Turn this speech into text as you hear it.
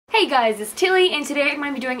Hey guys, it's Tilly, and today I'm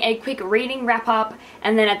going to be doing a quick reading wrap up,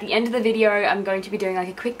 and then at the end of the video I'm going to be doing like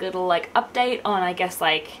a quick little update on I guess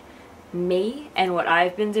me and what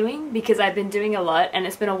I've been doing, because I've been doing a lot and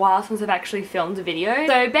it's been a while since I've actually filmed a video.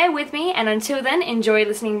 So bear with me, and until then enjoy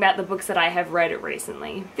listening about the books that I have read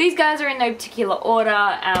recently. These guys are in no particular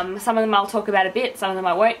order. Some of them I'll talk about a bit, some of them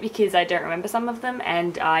I won't because I don't remember some of them,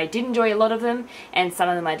 and I did enjoy a lot of them and some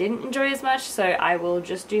of them I didn't enjoy as much, so I will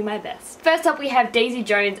just do my best. First up we have Daisy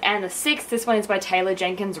Jones and the Six. This one is by Taylor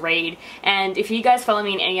Jenkins Reid, and if you guys follow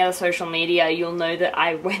me in any other social media you'll know that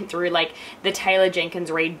I went through the Taylor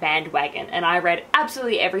Jenkins Reid bandwagon, and I read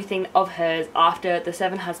absolutely everything of hers after The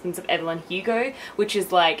Seven Husbands of Evelyn Hugo, which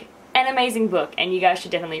is an amazing book, and you guys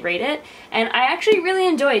should definitely read it. And I actually really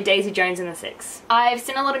enjoyed Daisy Jones and the Six. I've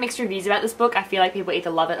seen a lot of mixed reviews about this book. I feel like people either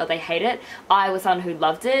love it or they hate it. I was someone who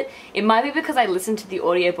loved it. It might be because I listened to the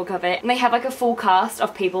audiobook of it, and they have a full cast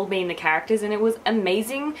of people being the characters, and it was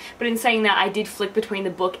amazing. But in saying that, I did flick between the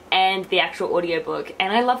book and the actual audiobook,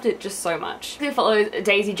 and I loved it just so much. It follows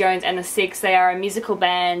Daisy Jones and the Six. They are a musical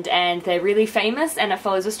band and they're really famous, and it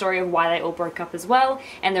follows the story of why they all broke up as well,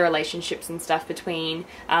 and the relationships and stuff between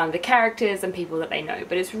the characters and people that they know.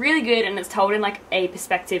 But it's really good, and it's told in a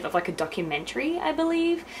perspective of a documentary, I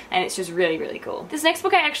believe, and it's just really, really cool. This next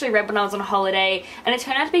book I actually read when I was on holiday, and it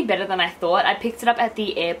turned out to be better than I thought. I picked it up at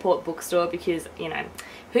the airport bookstore because, you know,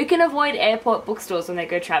 who can avoid airport bookstores when they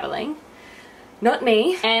go traveling? Not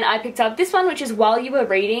me. And I picked up this one, which is While You Were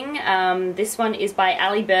Reading. This one is by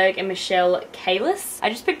Ali Berg and Michelle Kalis. I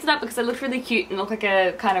just picked it up because it looked really cute and looked like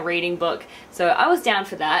a kind of reading book, so I was down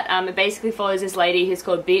for that. It basically follows this lady who's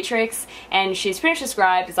called Beatrix, and she's pretty much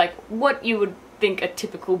described as what you would think a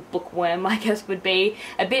typical bookworm, I guess, would be.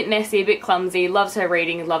 A bit messy, a bit clumsy, loves her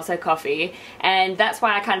reading, loves her coffee, and that's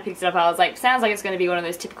why I kind of picked it up. I was like, sounds like it's going to be one of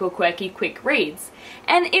those typical quirky quick reads.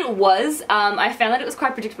 And it was. I found that it was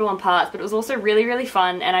quite predictable in parts, but it was also really, really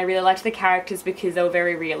fun, and I really liked the characters because they were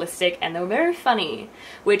very realistic and they were very funny,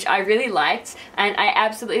 which I really liked. And I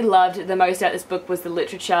absolutely loved the most about this book was the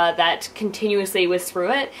literature that continuously was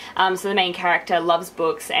through it. So the main character loves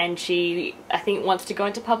books, and she, I think, wants to go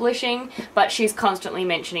into publishing, but she's constantly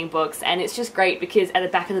mentioning books, and it's just great because at the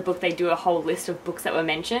back of the book they do a whole list of books that were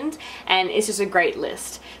mentioned, and it's just a great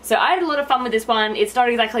list. So I had a lot of fun with this one. It's not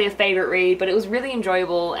exactly a favourite read, but it was really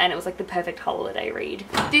enjoyable, and it was the perfect holiday read.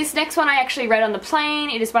 This next one I actually read on the plane.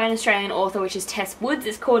 It is by an Australian author, which is Tess Woods.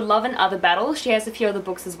 It's called Love and Other Battles. She has a few other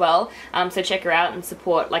books as well, so check her out and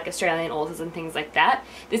support Australian authors and things like that.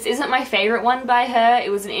 This isn't my favourite one by her.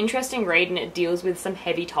 It was an interesting read, and it deals with some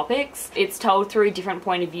heavy topics. It's told through different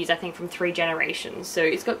point of views, I think from 3 generations. So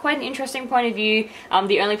it's got quite an interesting point of view.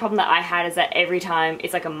 The only problem that I had is that every time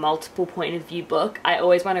it's a multiple point of view book, I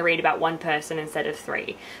always want to read about one person instead of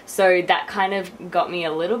 3. So that kind of got me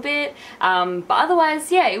a little bit. But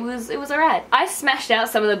otherwise, yeah, it was alright. I smashed out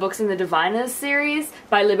some of the books in the Diviners series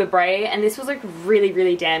by Libba Bray, and this was really,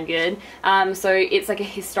 really damn good. So it's a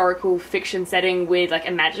historical fiction setting with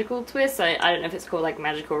a magical twist. So I don't know if it's called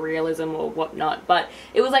magical realism or whatnot, but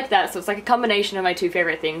it was that. So it's a combination of my 2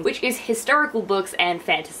 favorite things, which is historical books and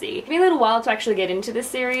fantasy. It took me a little while to actually get into this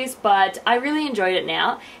series, but I really enjoyed it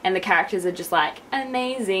now, and the characters are just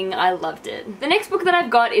amazing. I loved it. The next book that I've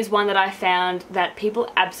got is one that I found that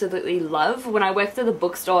people absolutely love. When I worked at the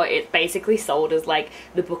bookstore, it basically sold as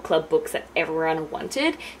the book club books that everyone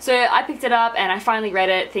wanted. So I picked it up and I finally read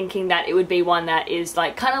it thinking that it would be one that is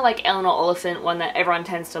kind of like Eleanor Oliphant, one that everyone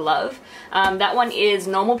tends to love. That one is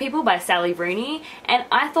Normal People by Sally Rooney, and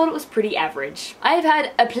I thought it was pretty average. I've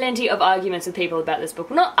had plenty of arguments with people about this book.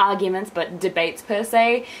 Well, not arguments, but debates per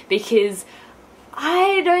se, because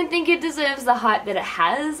I don't think it deserves the hype that it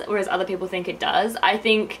has, whereas other people think it does.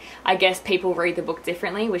 I guess people read the book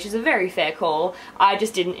differently, which is a very fair call. I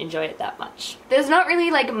just didn't enjoy it that much. There's not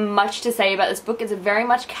really much to say about this book. It's a very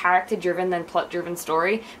much character driven than plot driven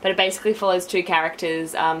story, but it basically follows 2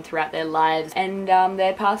 characters throughout their lives and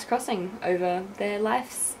their paths crossing over their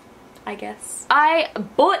lives, I guess. I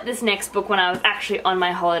bought this next book when I was actually on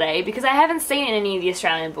my holiday because I haven't seen it in any of the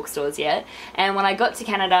Australian bookstores yet, and when I got to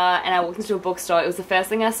Canada and I walked into a bookstore, it was the first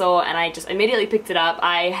thing I saw, and I just immediately picked it up.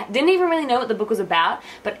 I didn't even really know what the book was about,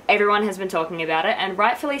 but everyone has been talking about it, and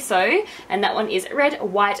rightfully so, and that one is Red,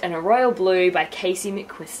 White and a Royal Blue by Casey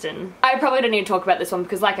McQuiston. I probably don't need to talk about this one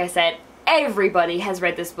because, like I said, everybody has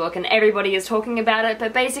read this book and everybody is talking about it,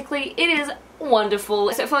 but basically it is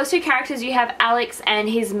wonderful. So it follows 2 characters. You have Alex, and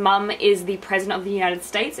his mum is the President of the United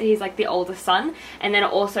States, so he's the oldest son, and then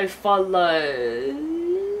it also follows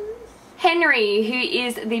Henry, who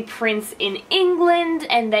is the Prince in England,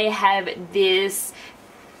 and they have this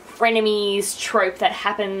frenemies trope that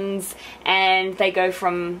happens, and they go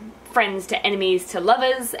from friends to enemies to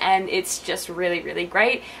lovers, and it's just really, really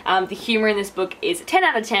great. The humor in this book is 10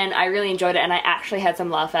 out of 10. I really enjoyed it, and I actually had some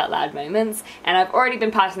laugh out loud moments, and I've already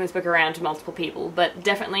been passing this book around to multiple people, but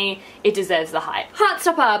definitely it deserves the hype.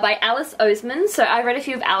 Heartstopper by Alice Oseman. So I read a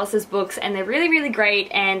few of Alice's books and they're really, really great,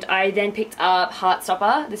 and I then picked up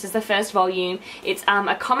Heartstopper. This is the first volume. It's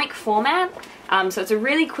a comic format. So it's a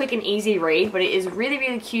really quick and easy read, but it is really,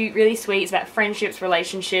 really cute, really sweet. It's about friendships,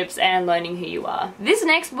 relationships, and learning who you are. This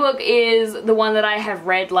next book is the one that I have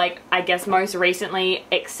read, like, I guess most recently,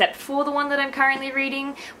 except for the one that I'm currently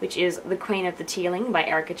reading, which is The Queen of the Teeling by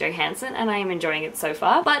Erica Johansson, and I am enjoying it so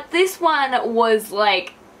far. But this one was,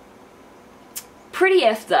 like, pretty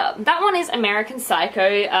effed up. That one is American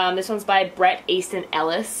Psycho. This one's by Bret Easton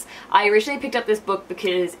Ellis. I originally picked up this book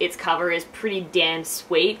because its cover is pretty damn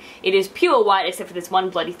sweet. It is pure white except for this one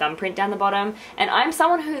bloody thumbprint down the bottom, and I'm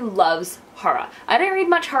someone who loves horror. I don't read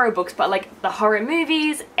much horror books, but like the horror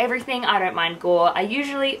movies, everything, I don't mind gore. I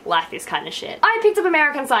usually like this kind of shit. I picked up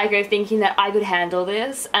American Psycho thinking that I could handle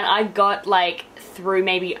this, and I got like through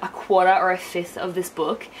maybe a quarter or a fifth of this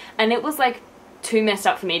book, and it was like too messed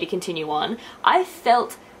up for me to continue on. I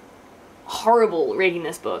felt horrible reading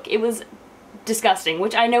this book. It was disgusting,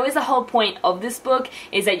 which I know is the whole point of this book,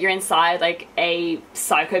 is that you're inside like a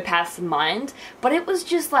psychopath's mind, but it was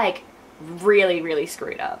just like really, really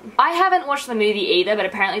screwed up. I haven't watched the movie either, but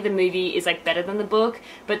apparently the movie is like better than the book,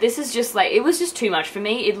 but this is just like, it was just too much for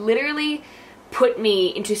me. It literally put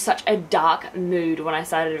me into such a dark mood when I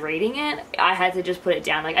started reading it. I had to just put it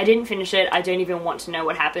down. Like, I didn't finish it, I don't even want to know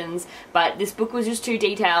what happens, but this book was just too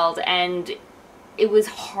detailed and it was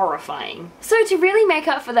horrifying. So to really make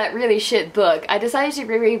up for that really shit book, I decided to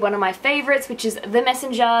reread one of my favorites, which is The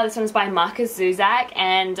Messenger. This one's by Marcus Zuzak,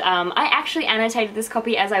 and I actually annotated this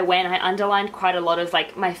copy as I went. I underlined quite a lot of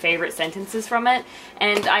like my favorite sentences from it,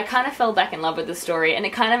 and I kind of fell back in love with the story, and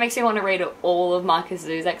it kind of makes me want to read all of Marcus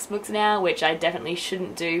Zuzak's books now, which I definitely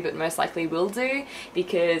shouldn't do, but most likely will do,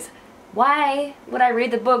 because why would I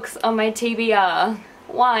read the books on my TBR?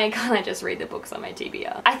 Why can't I just read the books on my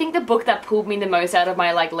TBR? I think the book that pulled me the most out of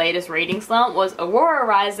my like latest reading slump was Aurora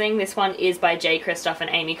Rising. This one is by Jay Kristoff and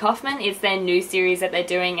Amy Kaufman. It's their new series that they're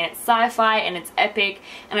doing, and it's sci-fi and it's epic,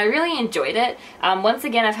 and I really enjoyed it. Once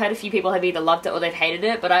again, I've heard a few people have either loved it or they've hated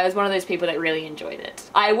it, but I was one of those people that really enjoyed it.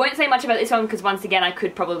 I won't say much about this one because once again I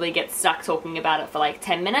could probably get stuck talking about it for like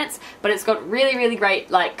 10 minutes, but it's got really, really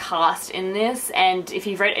great like cast in this, and if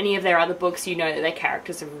you've read any of their other books, you know that their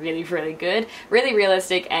characters are really, really good, really realistic,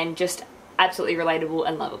 and just absolutely relatable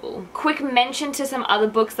and lovable. Quick mention to some other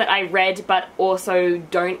books that I read but also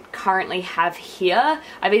don't currently have here.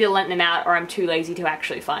 I've either lent them out or I'm too lazy to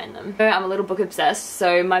actually find them. I'm a little book obsessed,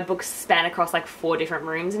 so my books span across like 4 different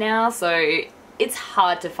rooms now, so it's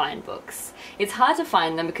hard to find books. It's hard to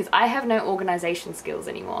find them because I have no organization skills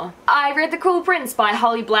anymore. I read The Cruel Prince by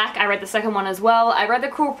Holly Black. I read the second one as well. I read The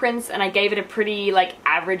Cruel Prince and I gave it a pretty like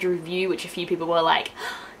average review, which a few people were like,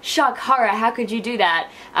 shock, horror, how could you do that?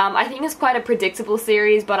 I think it's quite a predictable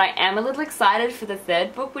series, but I am a little excited for the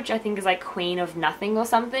third book, which I think is like Queen of Nothing or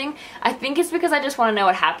something. I think it's because I just want to know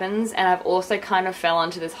what happens, and I've also kind of fell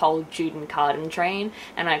onto this whole Jude and Carden train,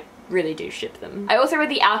 and I really do ship them. I also read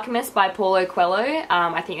The Alchemist by Paulo Coelho.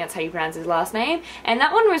 I think that's how you pronounce his last name, and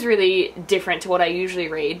that one was really different to what I usually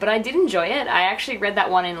read, but I did enjoy it. I actually read that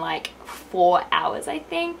one in like 4 hours, I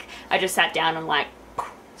think. I just sat down and like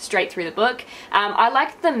straight through the book. I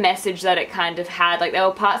liked the message that it kind of had. Like, there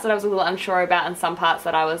were parts that I was a little unsure about and some parts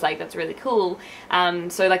that I was like, that's really cool.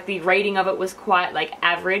 So like the rating of it was quite like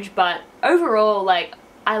average, but overall like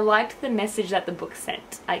I liked the message that the book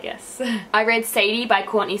sent, I guess. I read Sadie by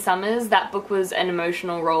Courtney Summers. That book was an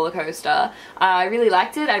emotional roller coaster. I really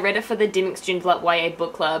liked it. I read it for the Dimmicks Joondalup YA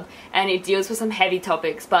book club, and it deals with some heavy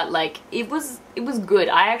topics, but like it was good.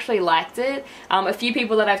 I actually liked it. A few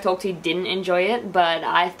people that I've talked to didn't enjoy it, but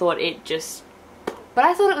I thought it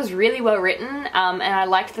was really well written, and I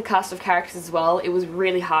liked the cast of characters as well. It was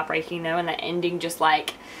really heartbreaking though, and the ending just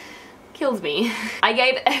like killed me. I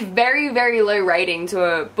gave a very, very low rating to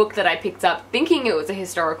a book that I picked up thinking it was a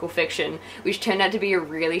historical fiction, which turned out to be a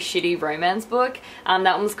really shitty romance book. That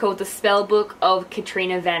one was called The Spell Book of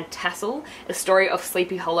Katrina Van Tassel, A Story of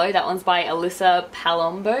Sleepy Hollow. That one's by Alyssa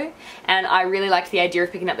Palombo, and I really liked the idea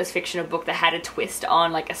of picking up this fictional book that had a twist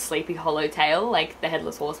on like a Sleepy Hollow tale, like the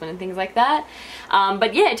Headless Horseman and things like that.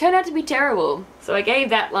 But yeah, it turned out to be terrible. So I gave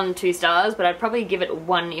that one 2 stars, but I'd probably give it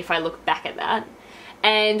 1 if I look back at that.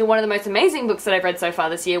 And one of the most amazing books that I've read so far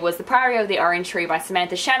this year was The Priory of the Orange Tree by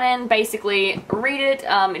Samantha Shannon. Basically, read it.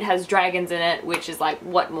 It has dragons in it, which is like,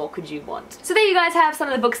 what more could you want? So there you guys have some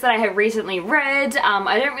of the books that I have recently read.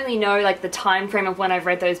 I don't really know like the time frame of when I've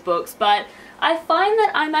read those books, but I find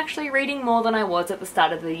that I'm actually reading more than I was at the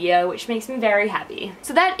start of the year, which makes me very happy.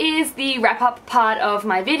 So that is the wrap-up part of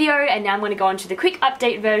my video, and now I'm going to go on to the quick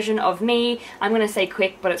update version of me. I'm going to say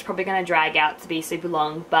quick, but it's probably going to drag out to be super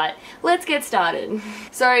long, but let's get started.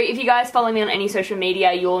 So if you guys follow me on any social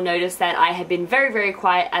media, you'll notice that I have been very, very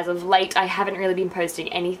quiet as of late. I haven't really been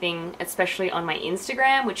posting anything, especially on my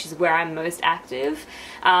Instagram, which is where I'm most active.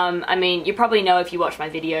 I mean, you probably know if you watch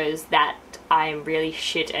my videos that I'm really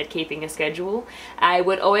shit at keeping a schedule. I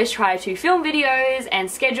would always try to film videos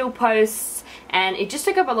and schedule posts, and it just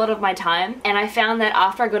took up a lot of my time. And I found that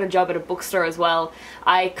after I got a job at a bookstore as well,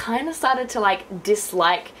 I kind of started to like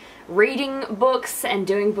dislike reading books and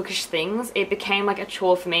doing bookish things. It became like a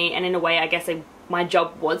chore for me, and in a way I guess my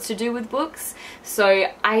job was to do with books, so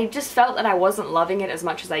I just felt that I wasn't loving it as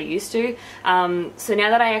much as I used to. So now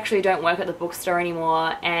that I actually don't work at the bookstore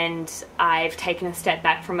anymore and I've taken a step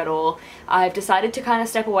back from it all, I've decided to kind of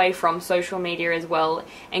step away from social media as well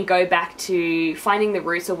and go back to finding the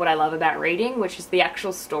roots of what I love about reading, which is the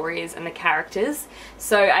actual stories and the characters.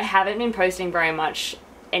 So I haven't been posting very much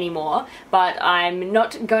anymore, but I'm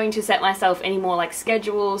not going to set myself any more like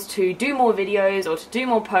schedules to do more videos or to do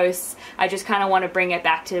more posts. I just kind of want to bring it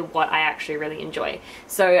back to what I actually really enjoy.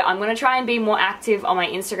 So I'm going to try and be more active on my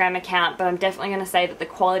Instagram account, but I'm definitely going to say that the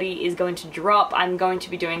quality is going to drop. I'm going to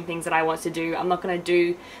be doing things that I want to do. I'm not going to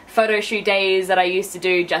do photo shoot days that I used to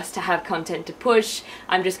do just to have content to push.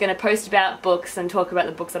 I'm just going to post about books and talk about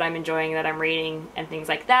the books that I'm enjoying, that I'm reading, and things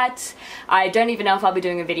like that. I don't even know if I'll be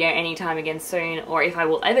doing a video anytime again soon, or if I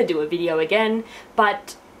will ever do a video again,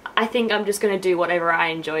 but I think I'm just going to do whatever I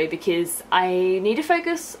enjoy because I need to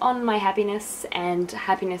focus on my happiness, and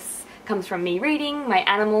happiness comes from me reading, my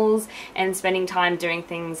animals, and spending time doing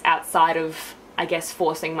things outside of, I guess,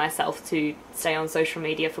 forcing myself to stay on social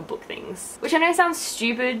media for book things. Which I know sounds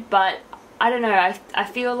stupid, but I don't know, I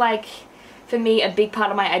feel like for me a big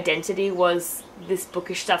part of my identity was this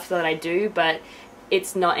bookish stuff that I do, but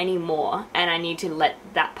it's not anymore, and I need to let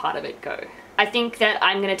that part of it go. I think that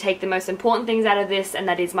I'm going to take the most important things out of this, and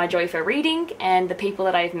that is my joy for reading and the people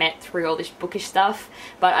that I've met through all this bookish stuff,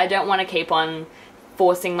 but I don't want to keep on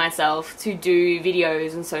forcing myself to do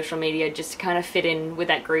videos and social media just to kind of fit in with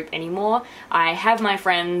that group anymore. I have my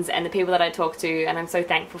friends and the people that I talk to, and I'm so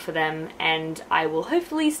thankful for them, and I will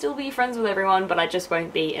hopefully still be friends with everyone, but I just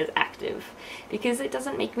won't be as active because it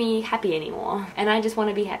doesn't make me happy anymore, and I just want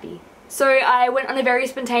to be happy. So I went on a very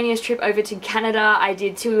spontaneous trip over to Canada. I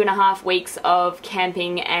did 2.5 weeks of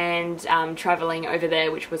camping and traveling over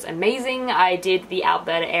there, which was amazing. I did the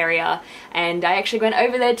Alberta area, and I actually went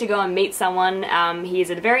over there to go and meet someone. He is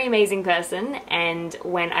a very amazing person, and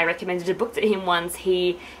when I recommended a book to him once,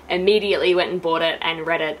 he immediately went and bought it and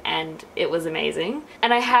read it, and it was amazing.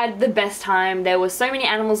 And I had the best time. There were so many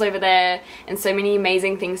animals over there and so many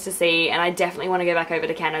amazing things to see, and I definitely want to go back over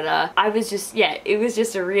to Canada. I was just, yeah, it was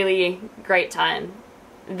just a really great time.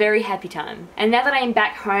 Very happy time. And now that I'm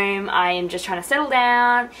back home, I am just trying to settle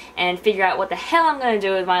down and figure out what the hell I'm going to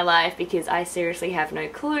do with my life, because I seriously have no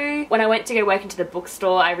clue. When I went to go work into the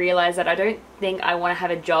bookstore, I realized that I don't think I want to have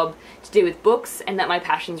a job to do with books, and that my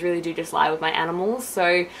passions really do just lie with my animals.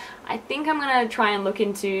 So I think I'm going to try and look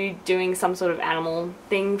into doing some sort of animal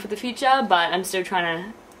thing for the future, but I'm still trying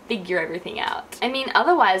to figure everything out. I mean,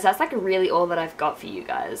 otherwise that's like really all that I've got for you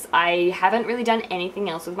guys. I haven't really done anything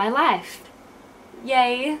else with my life.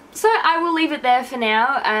 Yay. So I will leave it there for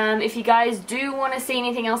now. If you guys do want to see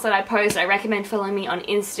anything else that I post, I recommend following me on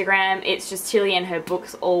Instagram. It's just Tilly and her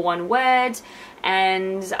books, all one word,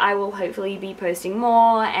 and I will hopefully be posting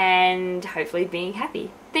more and hopefully being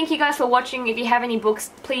happy. Thank you guys for watching. If you have any books,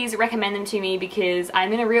 please recommend them to me, because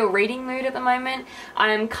I'm in a real reading mood at the moment.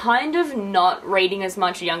 I'm kind of not reading as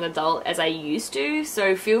much young adult as I used to,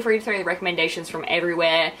 so feel free to throw the recommendations from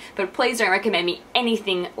everywhere, but please don't recommend me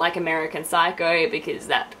anything like American Psycho, because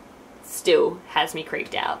that still has me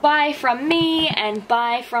creeped out. Bye from me, and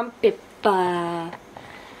bye from Pippa.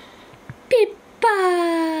 Pippa!